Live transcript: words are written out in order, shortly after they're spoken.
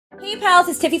Hey pals,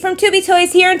 it's Tiffy from Tubey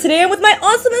Toys here, and today I'm with my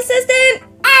awesome assistant.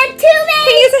 I'm Tubey!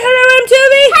 Can you say hello? I'm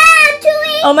Tubey! Hi, I'm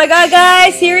Tubey! Oh my god,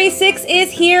 guys, Series 6 is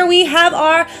here. We have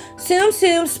our Tsum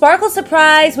Tsum Sparkle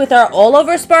Surprise with our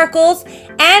all-over sparkles,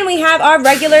 and we have our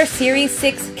regular Series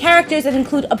 6 characters that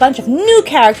include a bunch of new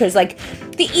characters like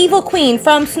the Evil Queen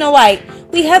from Snow White.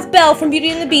 We have Belle from Beauty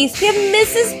and the Beast. We have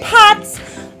Mrs. Potts.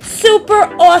 Super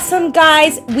awesome,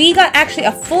 guys. We got actually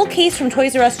a full case from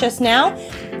Toys R Us just now.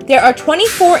 There are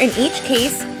 24 in each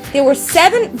case. There were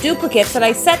 7 duplicates that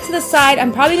I set to the side.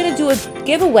 I'm probably going to do a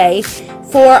giveaway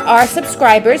for our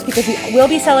subscribers because we will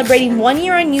be celebrating 1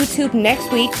 year on YouTube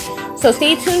next week. So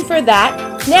stay tuned for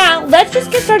that. Now, let's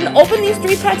just get started and open these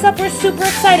 3 packs up. We're super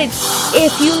excited.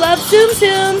 If you love Tsum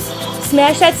Tsums,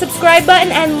 smash that subscribe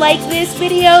button and like this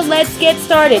video. Let's get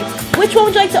started. Which one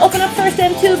would you like to open up first,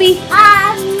 Tubey?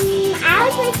 I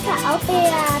would like to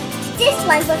open this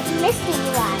one with the Misty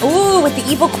one. Ooh, with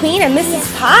the Evil Queen and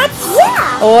Mrs. Potts?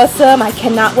 Yeah. Awesome. I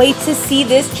cannot wait to see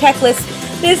this checklist.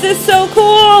 This is so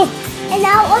cool. And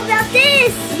now open up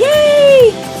this.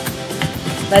 Yay.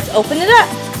 Let's open it up.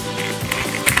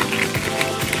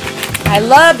 I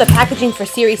love the packaging for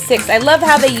Series 6. I love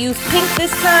how they use pink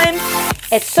this time.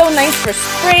 It's so nice for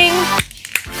spring.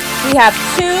 We have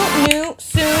 2 new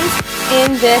Tsums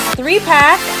in this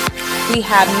 3-pack. We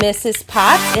have Mrs.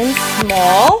 Potts in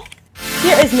small.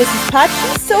 Here is Mrs. Potts.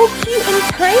 She's so cute and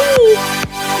tiny.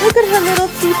 Look at her little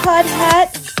teapot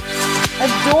hat.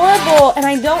 Adorable. And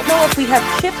I don't know if we have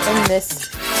Chip in this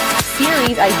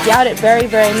series. I doubt it very,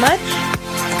 very much.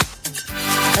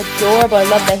 Adorable. I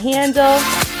love the handle.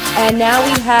 And now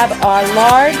we have our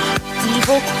large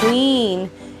Evil Queen.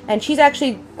 And she's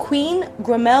actually Queen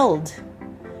Grimeld.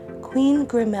 Queen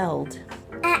Grimeld.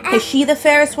 Is she the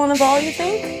fairest one of all, you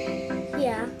think?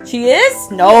 Yeah. She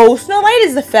is? No, Snow White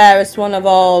is the fairest one of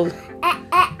all. And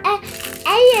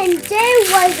there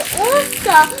was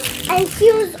also, and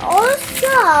she was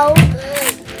also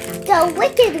the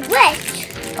Wicked Witch.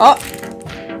 Oh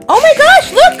my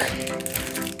gosh, look!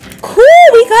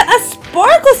 Cool, we got a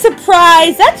Sparkle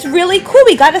Surprise. That's really cool.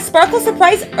 We got a Sparkle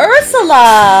Surprise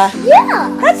Ursula.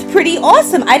 Yeah. That's pretty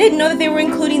awesome. I didn't know that they were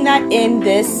including that in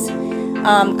this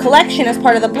collection as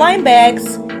part of the blind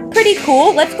bags. Pretty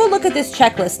cool. Let's go look at this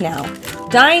checklist now.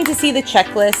 Dying to see the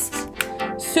checklist.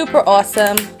 Super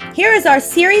awesome. Here is our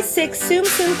Series 6 Tsum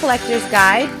Tsum Collector's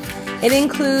Guide. It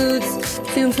includes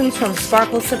Tsum Tsums from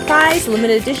Sparkle Surprise,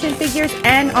 limited edition figures,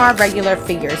 and our regular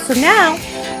figures. So now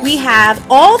we have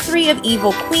all 3 of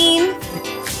Evil Queen.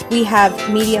 We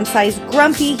have medium-sized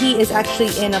Grumpy. He is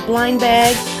actually in a blind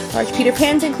bag. Large Peter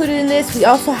Pan's included in this. We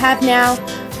also have now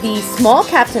the small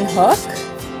Captain Hook,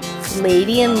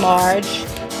 Lady and Large.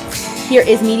 Here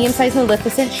is medium-sized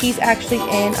Maleficent. She's actually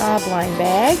in a blind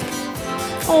bag.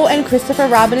 Oh, and Christopher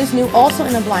Robin is new, also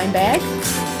in a blind bag.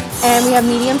 And we have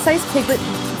medium-sized Piglet,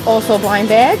 also a blind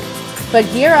bag.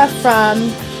 Bagheera from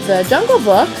the Jungle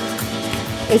Book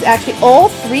is actually all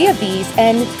 3 of these.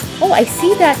 And, oh, I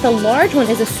see that the large one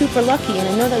is a Super Lucky, and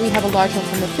I know that we have a large one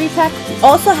from the 3-pack. We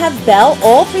also have Belle,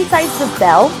 all 3 sizes of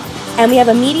Belle. And we have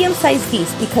a medium-sized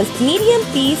Beast, because medium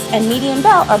Beast and medium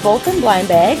Belle are both in blind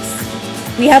bags.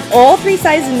 We have all 3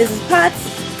 sizes of Mrs.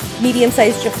 Potts,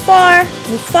 medium-sized Jafar,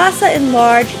 Mufasa in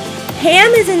large,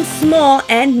 HAMM is in small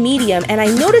and medium, and I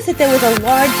noticed that there was a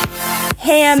large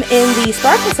HAMM in the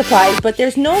Sparkle Surprise, but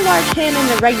there's no large HAMM in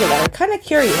the regular. Kind of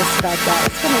curious about that.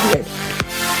 It's kind of weird.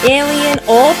 Alien,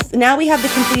 now we have the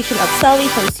completion of Sully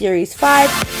from Series 5.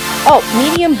 Oh,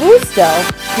 medium Boo still.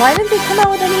 Why didn't they come out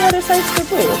with any other size for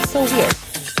Boo? It's so weird.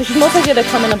 So she's most likely to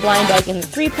come in a blind bag in the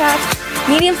 3-pack.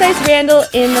 Medium-sized Randall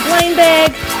in the blind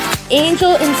bag.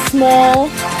 Angel in small.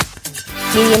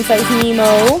 Medium-sized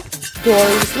Nemo.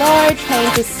 Dory's large.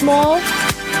 Hank is small.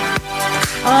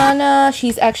 Anna,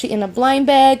 she's actually in a blind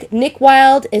bag. Nick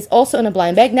Wilde is also in a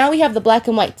blind bag. Now we have the black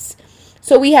and whites.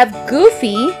 So we have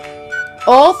Goofy,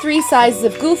 all 3 sizes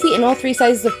of Goofy and all 3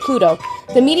 sizes of Pluto.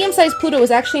 The medium-sized Pluto was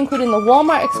actually included in the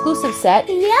Walmart exclusive set.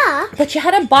 Yeah. But you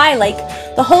had to buy, like,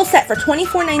 the whole set for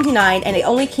 $24.99, and it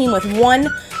only came with 1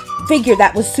 figure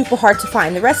that was super hard to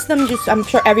find. The rest of them, I'm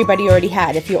sure everybody already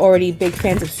had, if you're already big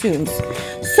fans of Tsums.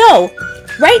 So,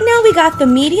 right now we got the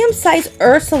medium-sized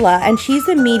Ursula, and she's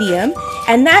the medium,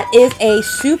 and that is a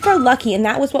Super Lucky, and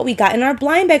that was what we got in our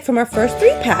blind bag from our first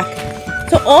 3-pack.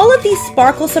 So all of these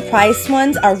Sparkle Surprise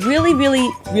ones are really, really,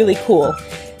 really cool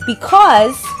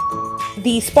because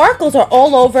the sparkles are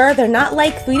all over. They're not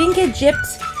like, we didn't get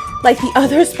gypped like the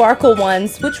other sparkle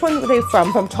ones. Which one were they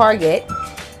from? From Target.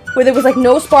 Where there was like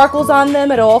no sparkles on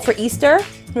them at all for Easter.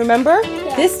 Remember?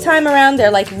 Yeah. This time around, they're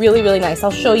like really, really nice.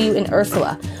 I'll show you in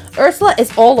Ursula. Ursula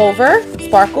is all over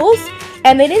sparkles.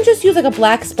 And they didn't just use like a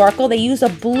black sparkle. They used a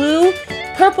blue,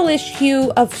 purplish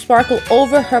hue of sparkle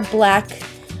over her black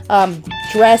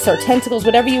dress or tentacles,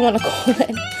 whatever you want to call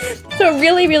it. So it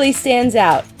really, really stands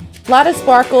out. A lot of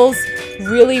sparkles.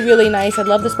 Really, really nice. I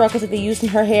love the sparkles that they used in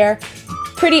her hair.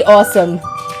 Pretty awesome.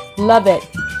 Love it.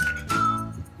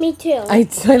 Me too. I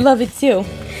love it too.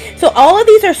 So all of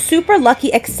these are super lucky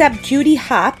except Judy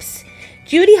Hopps.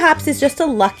 Judy Hopps is just a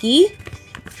lucky.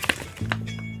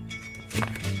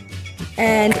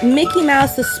 And Mickey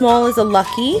Mouse the small is a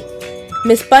lucky.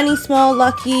 Miss Bunny small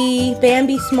lucky.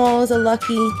 Bambi small is a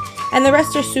lucky. And the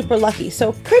rest are super lucky.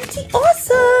 So pretty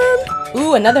awesome.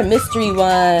 Ooh, another mystery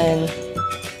one.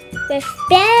 With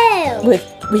bell.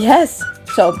 Yes.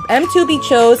 So Tubey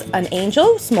chose an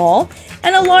angel, small,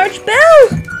 and a large bell.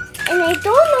 And I don't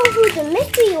know who the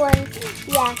mystery one.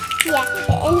 Yeah.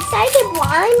 Inside the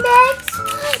blind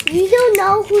bags, you don't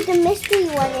know who the mystery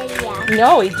one is yet.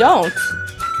 No, we don't.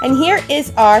 And here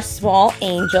is our small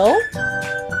angel.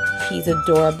 She's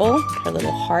adorable. Her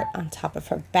little heart on top of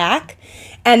her back.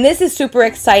 And this is super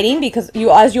exciting because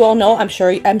as you all know, I'm sure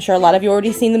a lot of you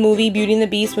already seen the movie. Beauty and the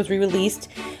Beast was re-released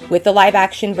with the live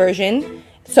action version.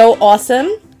 So awesome.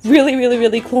 Really, really,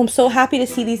 really cool. I'm so happy to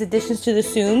see these additions to the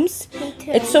Tsums. Me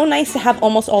too. It's so nice to have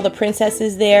almost all the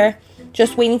princesses there.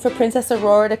 Just waiting for Princess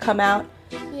Aurora to come out.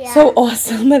 Yeah. So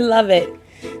awesome. I love it.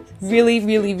 Really,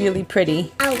 really, really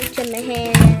pretty. Ouch in my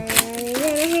hand.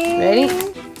 Ready?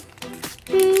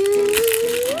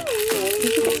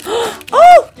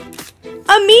 Oh!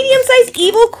 A medium-sized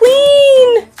evil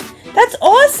queen! That's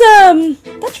awesome!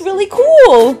 That's really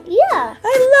cool! Yeah.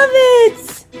 I love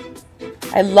it!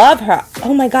 I love her.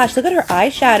 Oh my gosh, look at her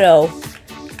eyeshadow.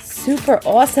 Super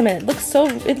awesome, and it looks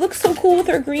so cool with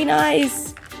her green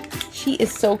eyes. She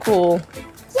is so cool.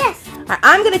 Yes.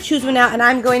 I'm going to choose one out, and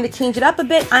I'm going to change it up a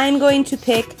bit. I'm going to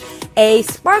pick a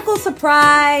Tsparkle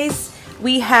Tsurprise.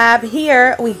 We have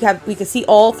here, we can see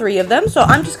all three of them. So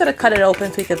I'm just going to cut it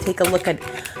open so we can take a look at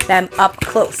them up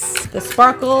close. The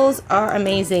sparkles are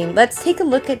amazing. Let's take a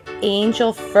look at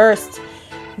Angel first.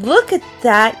 Look at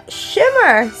that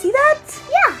shimmer. See that?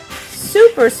 Yeah.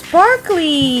 Super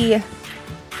sparkly.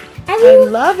 I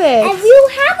love it. And you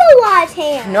have a large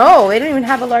hand. No, they didn't even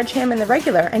have a large ham in the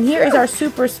regular. And here is our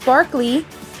super sparkly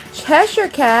Cheshire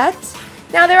Cat.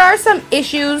 Now, there are some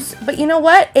issues, but you know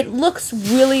what? It looks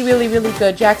really, really, really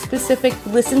good. Jakks Pacific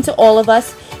listened to all of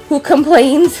us who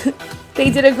complained. They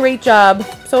did a great job.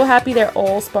 So happy they're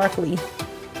all sparkly.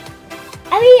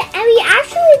 And we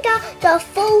actually got the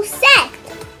full set.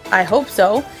 I hope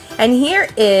so. And here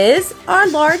is our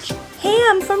large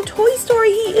HAMM from Toy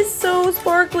Story. He is so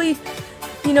sparkly.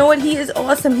 You know what? He is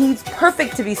awesome. He's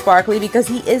perfect to be sparkly because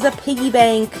he is a piggy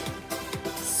bank.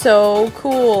 So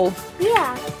cool.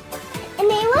 Yeah. And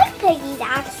they like piggies,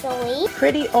 actually.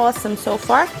 Pretty awesome so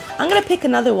far. I'm going to pick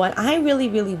another one. I really,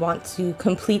 really want to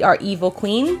complete our Evil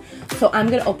Queen. So I'm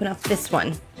going to open up this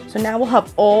one. So now we'll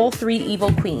have all three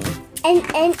Evil Queens. And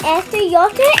after your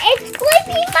turn, it's going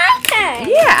to be my turn.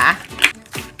 Yeah.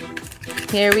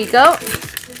 Here we go.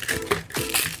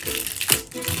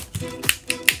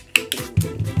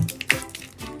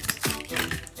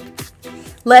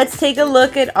 Let's take a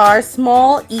look at our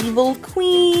small Evil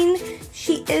Queen.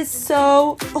 She is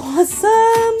so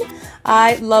awesome.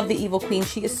 I love the Evil Queen.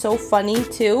 She is so funny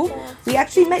too. We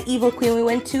actually met Evil Queen. We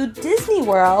went to Disney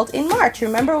World in March.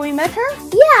 Remember when we met her?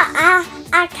 Yeah,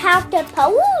 at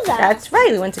Characterpalooza. That's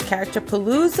right. We went to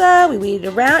Characterpalooza. We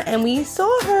waited around and we saw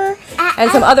her.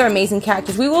 And some other amazing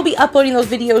characters. We will be uploading those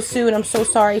videos soon. I'm so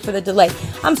sorry for the delay.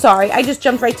 I'm sorry. I just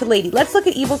jumped right to Lady. Let's look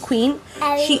at Evil Queen.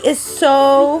 She is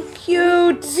so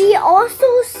cute. We also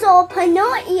saw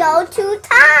Pinocchio 2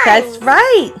 times. That's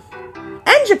right.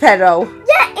 And Geppetto.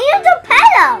 Yeah, and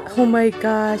Geppetto. Oh my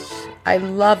gosh. I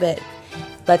love it.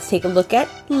 Let's take a look at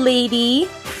Lady.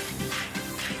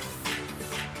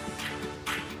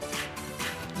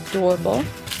 Adorable.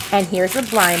 And here's the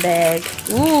blind bag.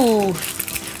 Ooh.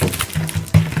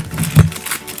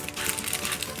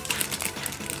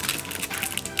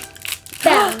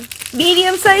 Belle.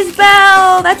 Medium-sized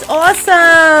Belle. That's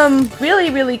awesome.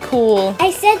 Really, really cool. I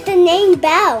said the name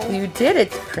Belle. You did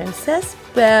it. Princess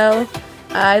Belle.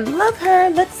 I love her.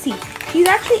 Let's see. She's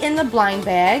actually in the blind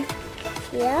bag.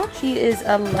 Yeah. She is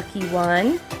a lucky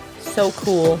one. So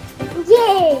cool.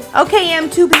 Yay. Okay,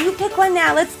 Tubey, you pick one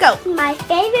now. Let's go. My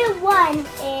favorite one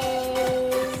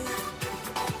is...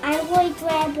 I will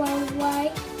grab one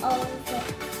right over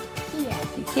here.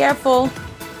 Be careful.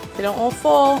 They don't all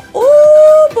fall.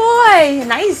 Oh boy.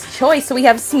 Nice choice. So we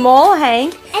have small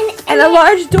Hank and a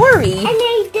large Dory. And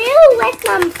they do let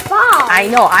them fall. I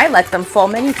know. I let them fall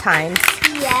many times.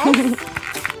 Yes.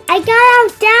 I got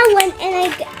out that one,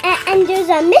 and there's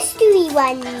a mystery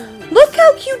one. Look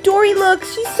how cute Dory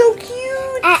looks. She's so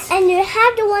cute. And you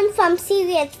have the one from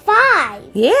Series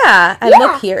 5. Yeah, and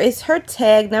look, here is her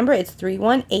tag number. It's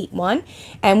 3181.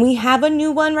 And we have a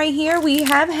new one right here. We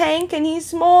have Hank, and he's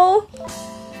small.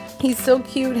 He's so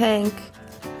cute, Hank.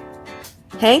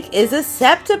 Hank is a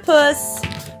septopus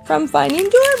from Finding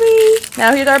Dory.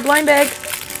 Now here's our blind bag.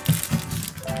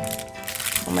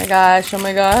 Oh my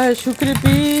gosh, who could it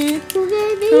be?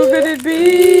 Who could it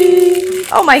be?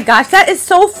 Oh my gosh, that is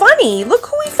so funny. Look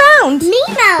who we found.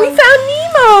 Nemo. We found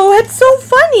Nemo. That's so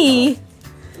funny.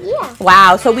 Yeah.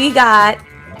 Wow, so we got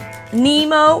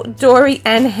Nemo, Dory,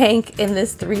 and Hank in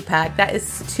this 3-pack. That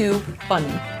is too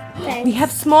funny. Okay. We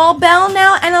have small Belle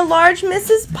now and a large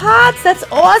Mrs. Potts. That's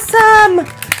awesome.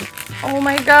 Oh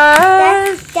my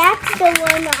gosh. That's the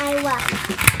one I want.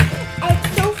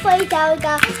 It's so funny that we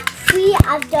got 3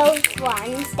 of those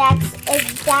ones. That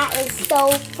is so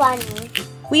funny.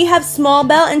 We have small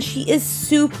Belle and she is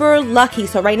super lucky.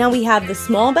 So right now we have the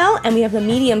small Belle and we have the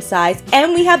medium size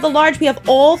and we have the large. We have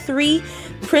all 3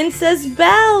 Princess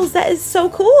Belles. That is so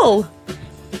cool.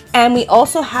 And we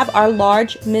also have our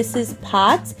large Mrs.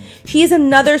 Potts. She is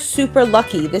another super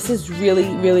lucky. This is really,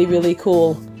 really, really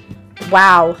cool.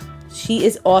 Wow. She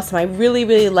is awesome. I really,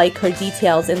 really like her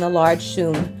details in the large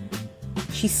Tsum.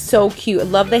 She's so cute. I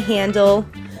love the handle.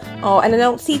 Oh, and I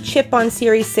don't see Chip on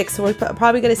Series 6, so we're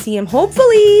probably going to see him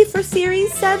hopefully for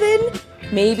Series 7.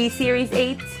 Maybe Series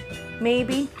 8.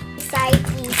 Maybe.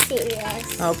 Slightly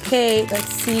serious. Okay,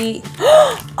 let's see.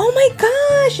 Oh my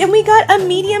gosh! And we got a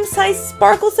medium-sized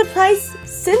Tsparkle Tsurprise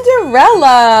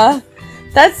Cinderella.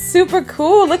 That's super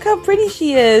cool. Look how pretty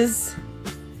she is.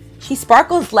 She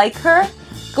sparkles like her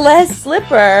glass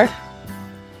slipper.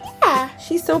 Yeah.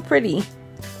 She's so pretty.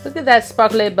 Look at that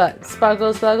sparkly butt.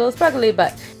 Sparkle, sparkle, sparkly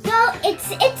butt. No, it's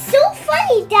so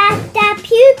funny that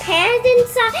Peter Pan's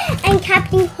inside and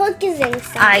Captain Hook is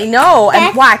inside. I know.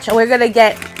 And watch, we're gonna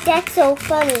get. That's so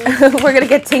funny. We're gonna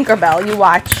get Tinkerbell. You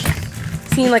watch.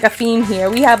 Seeing like a theme here.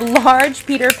 We have large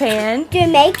Peter Pan. Do you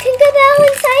make Tinkerbell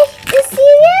inside the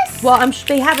series? Well,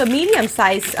 they have a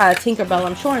medium-sized Tinkerbell,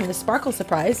 I'm sure, in the Tsparkle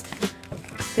Tsurprise.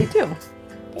 They do.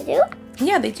 They do?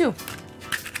 Yeah, they do.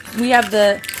 We have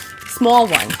the small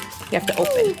one. You have to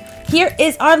open. Here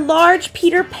is our large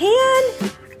Peter Pan.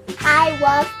 I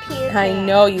love Peter Pan. I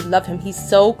know you love him. He's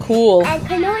so cool. And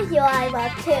Pinocchio I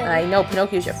love too. I know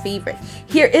Pinocchio's your favorite.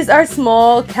 Here is our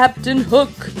small Captain Hook.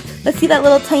 Let's see that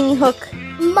little tiny hook.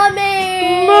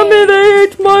 Mommy! Mommy, they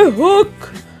ate my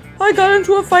hook. I got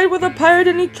into a fight with a pirate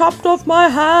and he chopped off my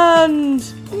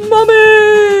hand.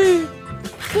 Mommy!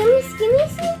 Give me see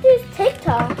if there's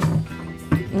TikTok.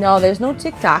 No, there's no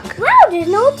TikTok. Wow, there's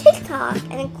no TikTok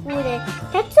included.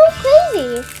 That's so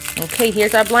crazy. Okay,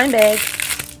 here's our blind bag.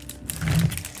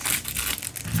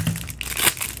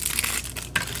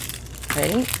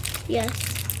 Ready? Yes.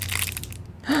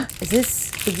 Is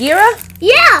this Bagheera?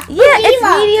 Yeah! Yeah, it's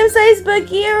medium-sized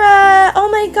Bagheera. Oh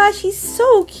my gosh, he's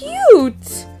so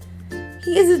cute.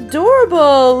 He is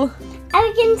adorable. And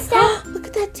we can stack. Look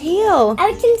at that tail.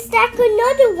 And we can stack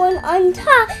another one on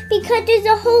top because there's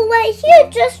a hole right here,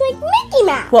 just like Mickey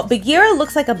Mouse. Well, Bagheera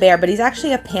looks like a bear, but he's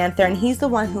actually a panther, and he's the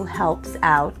one who helps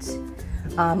out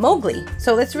Mowgli.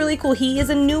 So that's really cool. He is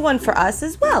a new one for us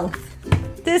as well.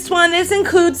 This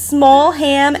includes small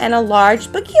HAMM and a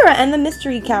large Bagheera and the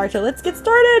mystery character. Let's get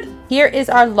started. Here is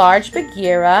our large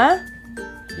Bagheera.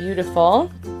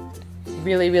 Beautiful.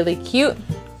 Really, really cute.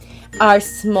 Our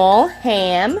small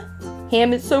HAMM.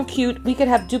 HAMM is so cute. We could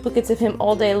have duplicates of him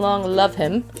all day long. Love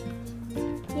him.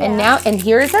 Yeah. And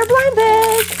here is our blind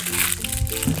bag.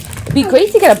 It'd be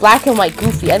great to get a black and white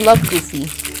Goofy. I love Goofy.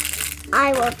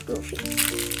 I love Goofy.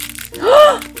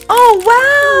 Oh,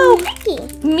 wow! Mickey.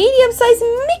 Medium-sized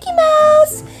Mickey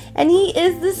Mouse. And he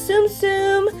is the Tsum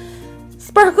Tsum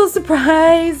Tsparkle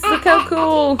Tsurprise. Look how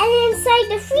cool. And inside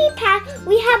the 3-pack,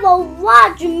 we have a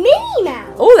large Minnie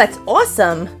Mouse. Oh, that's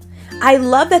awesome. I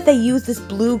love that they use this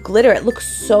blue glitter. It looks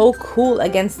so cool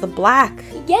against the black.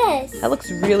 Yes. That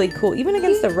looks really cool. Even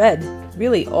against the red.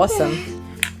 Really awesome.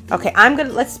 Okay,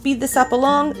 let's speed this up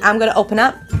along. I'm gonna open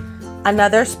up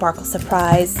another Tsparkle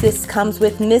Tsurprise. This comes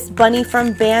with Miss Bunny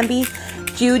from Bambi,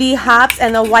 Judy Hopps,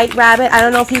 and the White Rabbit. I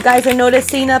don't know if you guys are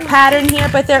noticing a pattern here,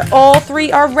 but all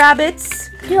 3 are rabbits.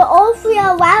 They're all 3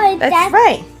 are rabbits. That's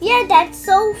right. Yeah, that's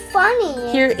so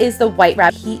funny. Here is the White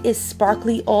Rabbit. He is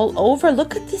sparkly all over.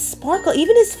 Look at this sparkle.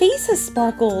 Even his face has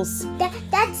sparkles.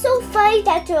 That's so funny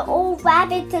that they're all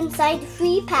rabbits inside the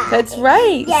 3-pack. That's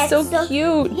right. Yeah, so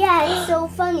cute. Yeah, it's so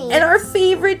funny. And our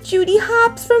favorite Judy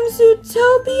Hopps from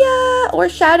Zootopia. Or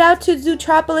shout out to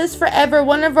Zootropolis Forever,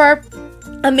 one of our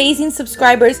amazing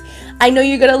subscribers. I know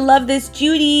you're gonna love this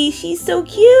Judy. She's so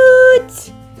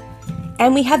cute.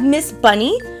 And we have Miss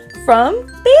Bunny from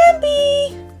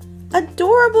Bambi.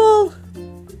 Adorable.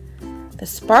 The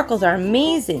sparkles are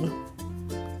amazing.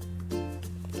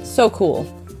 So cool.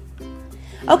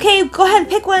 Okay, go ahead and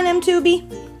pick one of them, Tubey.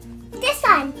 This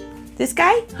one. This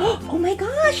guy? Oh my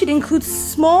gosh, it includes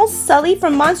small Sully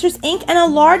from Monsters, Inc. and a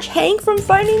large Hank from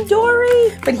Finding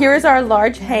Dory. But here is our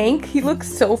large Hank. He looks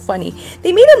so funny.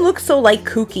 They made him look so like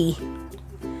kooky.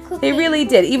 They really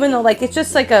did, even though like it's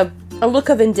just like a look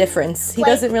of indifference. He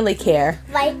doesn't really care.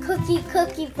 Like Cookie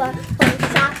from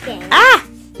Shocking. Ah!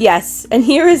 Yes, and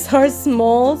here is our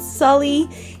small Sully.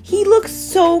 He looks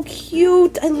so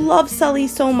cute. I love Sully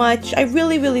so much. I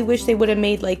really, really wish they would have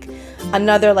made like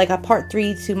another, like a part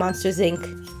 3 to Monsters, Inc.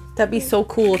 That'd be so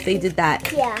cool if they did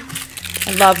that. Yeah.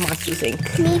 I love Monsters,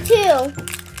 Inc. Me too.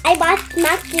 I watch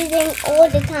Monsters, Inc. all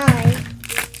the time.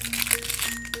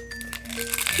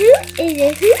 Who is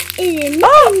it? Who is it?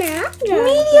 Oh!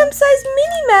 Medium-sized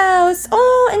Minnie Mouse.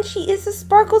 Oh, and she is a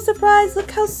Sparkle Surprise.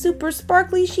 Look how super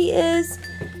sparkly she is.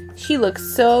 She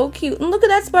looks so cute. And look at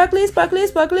that sparkly, sparkly,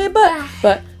 sparkly butt.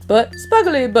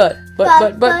 Sparkly butt.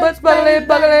 Sparkly,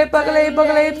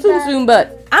 Tsum Tsum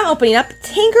butt. I'm opening up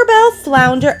Tinkerbell,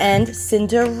 Flounder, and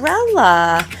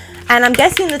Cinderella. And I'm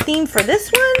guessing the theme for this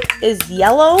one is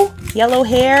yellow. Yellow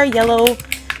hair, yellow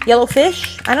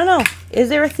fish. I don't know. Is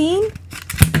there a theme?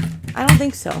 I don't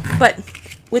think so. But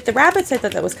with the rabbits, I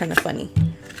thought that was kind of funny.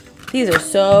 These are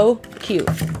so cute.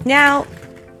 Now,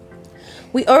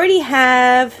 we already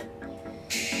have...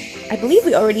 I believe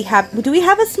we already have... Do we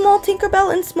have a small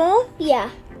Tinkerbell in small? Yeah.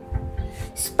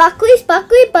 Sparkly,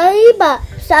 sparkly, buddy, but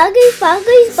sparkly,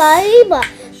 sparkly, sparkly, but.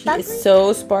 She is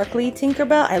so sparkly,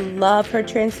 Tinkerbell. I love her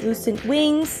translucent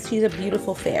wings. She's a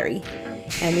beautiful fairy.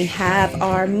 And we have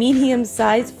our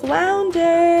medium-sized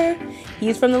Flounder.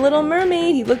 He's from The Little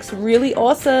Mermaid. He looks really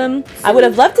awesome. I would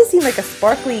have loved to see like a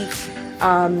sparkly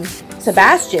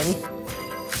Sebastian.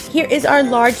 Here is our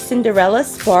large Cinderella,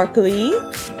 sparkly.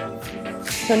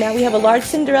 So now we have a large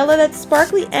Cinderella that's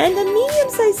sparkly and a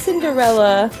medium-sized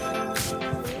Cinderella.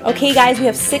 Okay, guys, we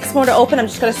have 6 more to open. I'm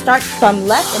just going to start from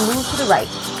left and move to the right.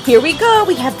 Here we go.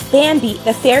 We have Bambi,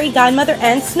 the fairy godmother,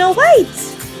 and Snow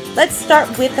White. Let's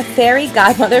start with the fairy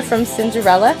godmother from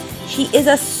Cinderella. She is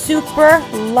a super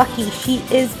lucky. She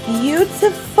is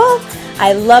beautiful.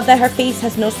 I love that her face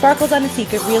has no sparkles on it, so you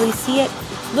can really see it.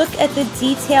 Look at the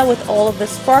detail with all of the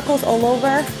sparkles all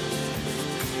over.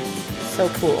 So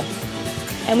cool.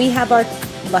 And we have our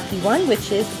lucky one,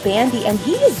 which is Bambi, and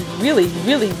he is really,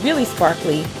 really, really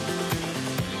sparkly.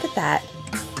 Look at that.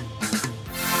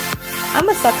 I'm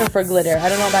a sucker for glitter. I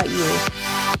don't know about you.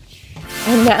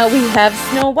 And now we have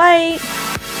Snow White.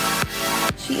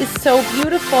 She is so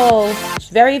beautiful. She's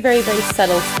very, very, very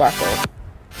subtle sparkle.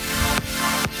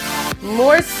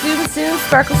 More Tsum Tsum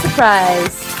Sparkle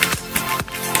Surprise.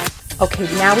 Okay,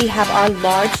 now we have our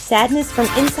large Sadness from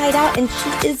Inside Out, and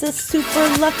she is a super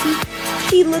lucky.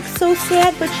 She looks so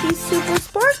sad, but she's super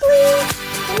sparkly.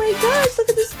 Oh my gosh, look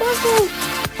at the sparkle.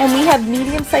 And we have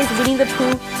medium-sized Winnie the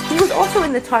Pooh. He was also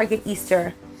in the Target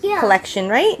Easter collection,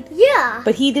 right? Yeah.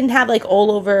 But he didn't have like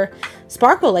all over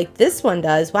sparkle like this one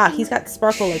does. Wow, he's got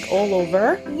sparkle like all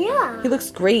over. Yeah. He looks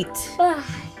great.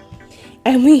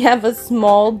 And we have a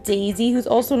small Daisy, who's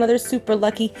also another super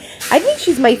lucky. I think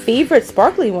she's my favorite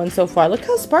sparkly one so far. Look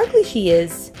how sparkly she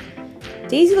is.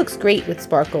 Daisy looks great with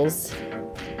sparkles.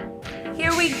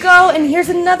 Here we go, and here's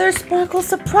another Sparkle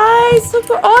Surprise.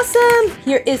 Super awesome.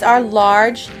 Here is our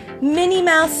large Minnie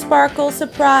Mouse Sparkle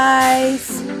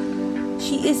Surprise.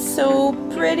 She is so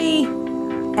pretty.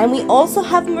 And we also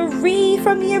have Marie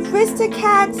from the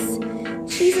Aristocats.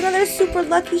 She's another super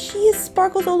lucky. She is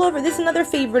sparkles all over. This is another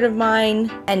favorite of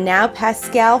mine. And now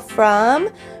Pascal from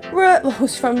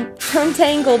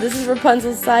Turntangle. This is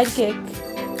Rapunzel's sidekick.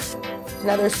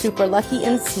 Another super lucky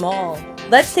and small.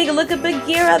 Let's take a look at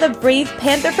Bagheera, the brave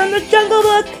panther from the Jungle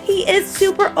Book. He is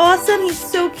super awesome. He's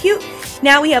so cute.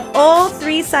 Now we have all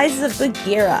 3 sizes of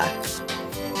Bagheera.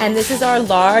 And this is our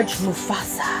large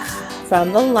Mufasa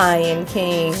from the Lion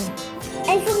King.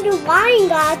 And from the Lion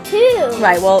God too.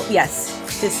 Right, well, yes.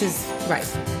 This is, right.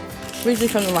 Originally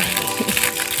from the Lion King.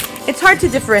 It's hard to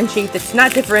differentiate. It's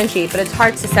not differentiate, but it's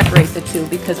hard to separate the two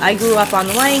because I grew up on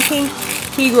the Lion King.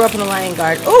 He grew up in the Lion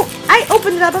Guard. Oh, I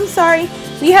opened it up. I'm sorry.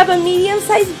 We have a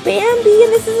medium-sized Bambi,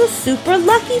 and this is a super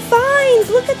lucky find.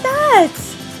 Look at that.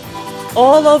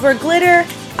 All over glitter.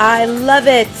 I love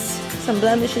it. Some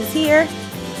blemishes here,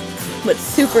 but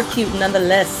super cute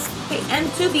nonetheless. Okay, and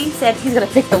Tubey said he's going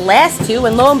to pick the last 2,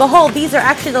 and lo and behold, these are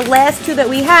actually the last 2 that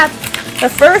we have. The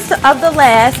first of the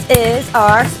last is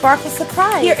our Tsparkle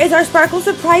Tsurprise. Here is our Tsparkle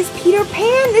Tsurprise Peter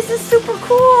Pan. This is super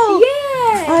cool.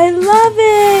 Yeah. I love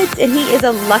it. And he is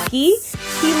a Lucky.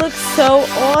 He looks so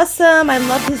awesome. I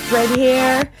love his red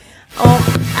hair. Oh,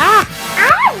 I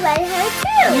have red hair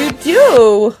too. You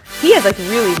do. He has like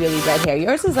really, really red hair.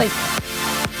 Yours is like,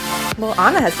 well,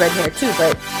 Anna has red hair too,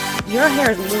 but your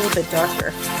hair is a little bit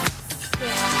darker.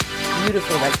 Yeah.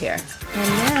 Beautiful red hair. And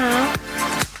now,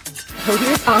 oh,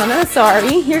 here's Anna.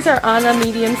 Sorry. Here's our Anna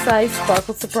medium-sized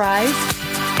Tsparkle Tsurprise.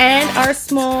 And our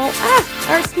small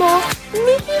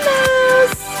Mickey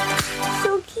Mouse.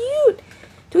 So cute.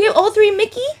 Do we have all three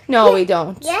Mickey? No, we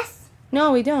don't. Yes.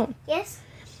 No, we don't. Yes.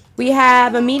 We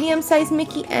have a medium-sized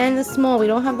Mickey and a small. We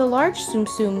don't have the large Tsum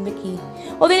Tsum Mickey.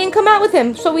 Oh, they didn't come out with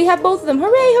him, so we have both of them.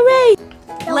 Hooray, hooray!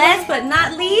 Last but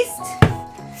not least,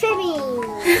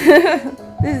 Tubey.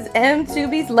 This is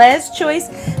Tubey's last choice.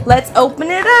 Let's open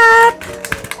it up.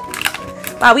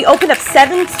 Wow, we opened up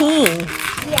 17.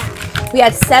 Yeah. We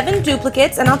had 7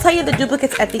 duplicates, and I'll tell you the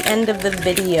duplicates at the end of the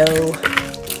video,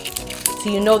 so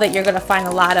you know that you're going to find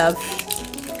a lot of.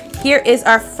 Here is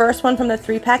our first one from the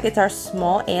 3-pack. It's our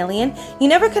small alien. You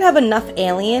never could have enough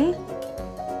alien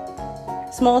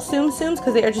small Tsum Tsums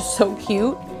because they are just so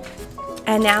cute.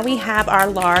 And now we have our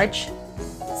large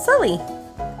Sully.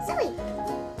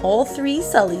 All 3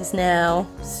 Sullys now.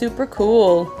 Super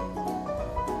cool.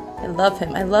 I love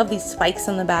him. I love these spikes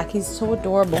on the back. He's so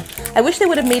adorable. I wish they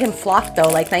would have made him flock though,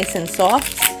 like nice and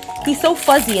soft. He's so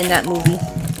fuzzy in that movie.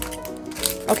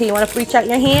 Okay, you want to reach out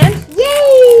your hand?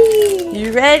 Yay!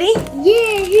 You ready? Yeah.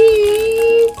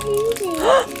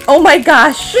 Oh my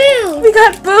gosh. Boo! We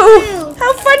got Boo. Boo.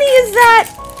 How funny is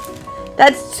that?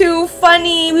 That's too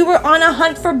funny. We were on a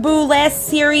hunt for Boo last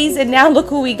series, and now look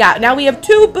who we got. Now we have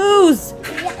 2 Boos.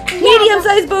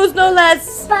 Medium-sized Boos, no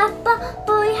less. But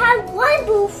we have one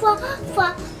Boo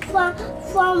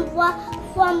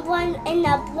from one in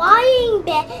a blind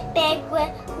bag with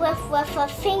a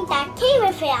thing that came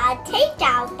with it, a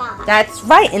takeout box. That's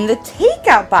right, in the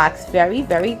takeout box. Very,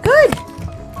 very good.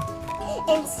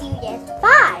 And series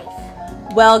 5.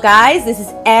 Well, guys, this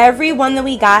is every one that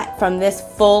we got from this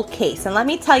full case. And let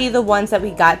me tell you the ones that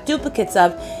we got duplicates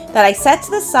of that I set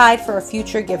to the side for a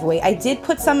future giveaway. I did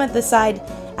put some at the side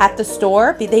at the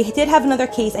store. They did have another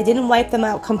case. I didn't wipe them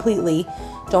out completely.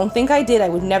 Don't think I did. I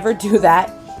would never do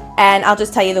that. And I'll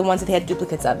just tell you the ones that they had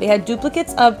duplicates of. They had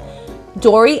duplicates of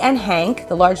Dory and Hank,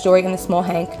 the large Dory and the small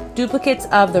Hank. Duplicates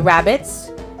of the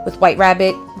rabbits with White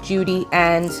Rabbit, Judy,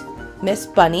 and Miss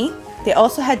Bunny. They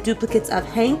also had duplicates of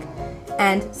Hank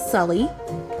and Sully,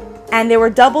 and there were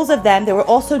doubles of them. There were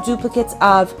also duplicates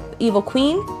of Evil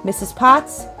Queen, Mrs.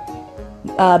 Potts,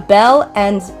 Belle,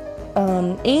 and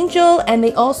Angel, and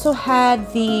they also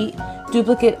had the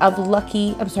duplicate of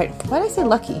Lucky. I'm sorry, why did I say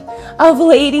Lucky? Of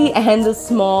Lady and the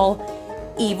small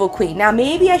Evil Queen. Now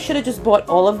maybe I should have just bought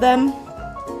all of them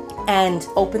and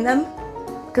opened them,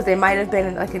 because they might have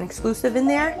been like an exclusive in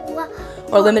there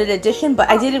or limited edition, but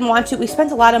I didn't want to. We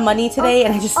spent a lot of money today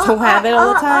and I just don't have it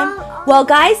all the time. Well,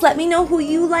 guys, let me know who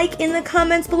you like in the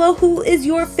comments below. Who is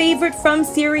your favorite from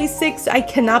Series 6? I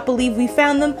cannot believe we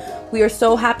found them. We are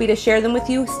so happy to share them with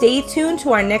you. Stay tuned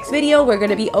to our next video. We're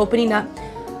going to be opening up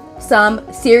some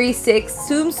Series 6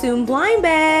 Tsum Tsum blind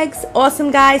bags. Awesome,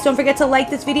 guys. Don't forget to like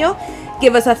this video.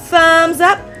 Give us a thumbs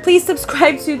up. Please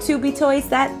subscribe to Tubey Toys.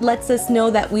 That lets us know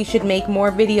that we should make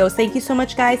more videos. Thank you so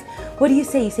much, guys. What do you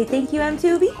say? You say thank you,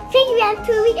 Tubey? Thank you,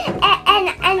 Tubey.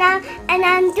 And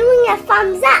I'm doing a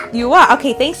thumbs up. You are?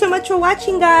 Okay, thanks so much for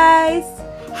watching, guys.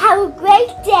 Have a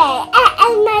great day.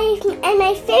 And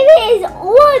my favorite is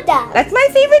Order. That's my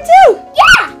favorite too.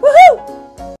 Yeah.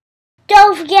 Woohoo!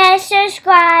 Don't forget to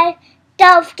subscribe.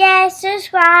 Don't forget to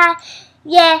subscribe.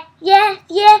 Yeah.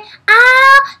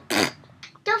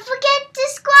 Don't forget to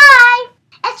subscribe.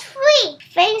 It's free.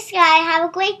 Thanks, guys. Have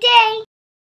a great day.